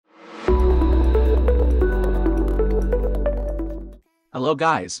Hello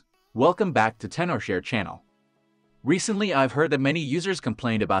guys, welcome back to Tenorshare channel. Recently I've heard that many users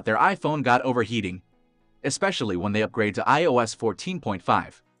complained about their iPhone got overheating, especially when they upgrade to iOS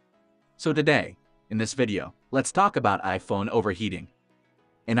 14.5. So today, in this video, let's talk about iPhone overheating.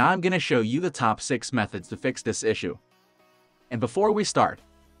 And I'm gonna show you the top 6 methods to fix this issue. And before we start,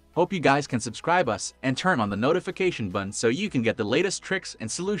 hope you guys can subscribe us and turn on the notification button so you can get the latest tricks and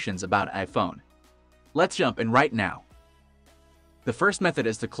solutions about iPhone. Let's jump in right now. The first method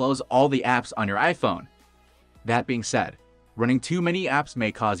is to close all the apps on your iPhone. That being said, running too many apps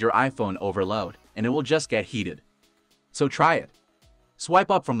may cause your iPhone overload and it will just get heated. So try it.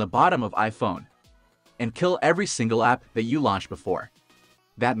 Swipe up from the bottom of iPhone and kill every single app that you launched before.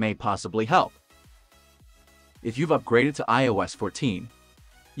 That may possibly help. If you've upgraded to iOS 14,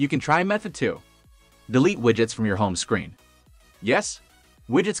 you can try method 2. Delete widgets from your home screen. Yes,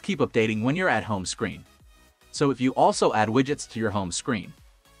 widgets keep updating when you're at home screen. So if you also add widgets to your home screen,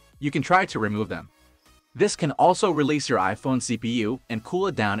 you can try to remove them. This can also release your iPhone CPU and cool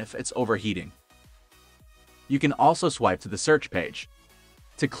it down if it's overheating. You can also swipe to the search page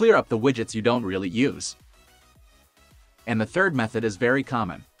to clear up the widgets you don't really use. And the third method is very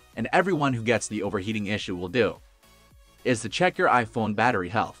common, and everyone who gets the overheating issue will do, is to check your iPhone battery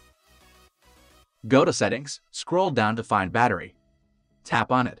health. Go to Settings, scroll down to find Battery. Tap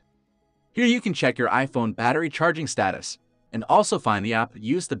on it. Here you can check your iPhone battery charging status and also find the app that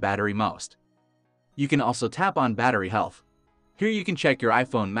used the battery most. You can also tap on Battery Health. Here you can check your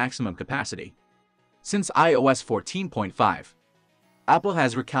iPhone maximum capacity. Since iOS 14.5, Apple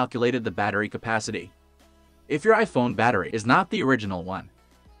has recalculated the battery capacity. If your iPhone battery is not the original one,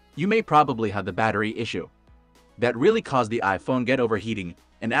 you may probably have the battery issue that really caused the iPhone get overheating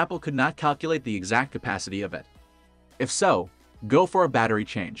and Apple could not calculate the exact capacity of it. If so, go for a battery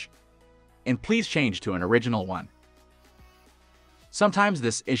change. And please change to an original one. Sometimes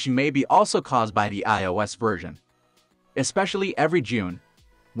this issue may be also caused by the iOS version, especially every June,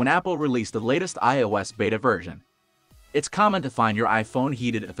 when Apple released the latest iOS beta version. It's common to find your iPhone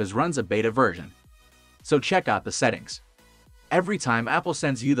heated if it runs a beta version. So check out the settings. Every time Apple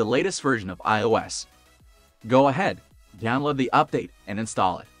sends you the latest version of iOS, go ahead, download the update and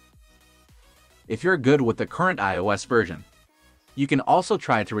install it. If you're good with the current iOS version, you can also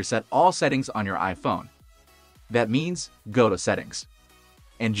try to reset all settings on your iPhone. That means go to Settings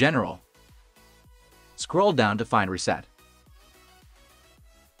and General. Scroll down to find Reset.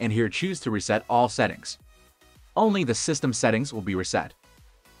 And here choose to reset all settings. Only the system settings will be reset.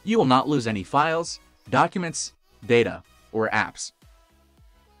 You will not lose any files, documents, data, or apps.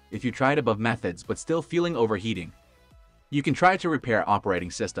 If you tried above methods but still feeling overheating, you can try to repair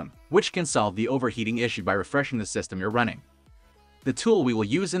operating system, which can solve the overheating issue by refreshing the system you're running. The tool we will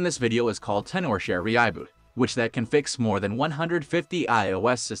use in this video is called Tenorshare Reboot, which that can fix more than 150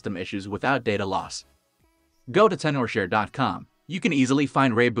 iOS system issues without data loss. Go to tenorshare.com. You can easily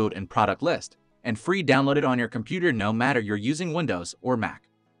find Reboot in product list and free download it on your computer no matter you're using Windows or Mac.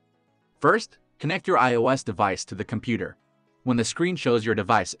 First, connect your iOS device to the computer. When the screen shows your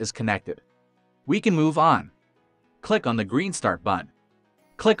device is connected, we can move on. Click on the green Start button.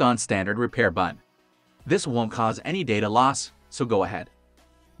 Click on Standard Repair button. This won't cause any data loss, so go ahead.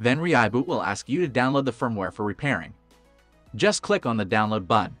 Then Reboot will ask you to download the firmware for repairing. Just click on the download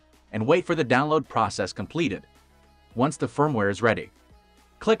button and wait for the download process completed. Once the firmware is ready,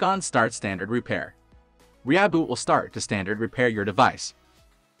 click on Start Standard Repair. Reboot will start to standard repair your device.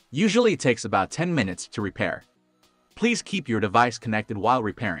 Usually it takes about 10 minutes to repair. Please keep your device connected while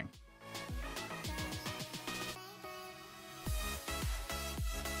repairing.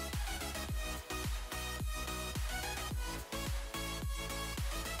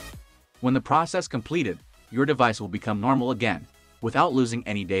 When the process completed, your device will become normal again, without losing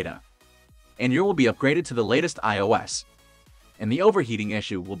any data. And you will be upgraded to the latest iOS. And the overheating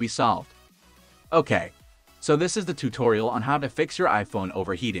issue will be solved. Okay, so this is the tutorial on how to fix your iPhone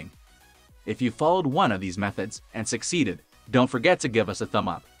overheating. If you followed one of these methods and succeeded, don't forget to give us a thumb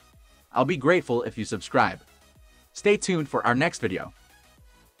up. I'll be grateful if you subscribe. Stay tuned for our next video.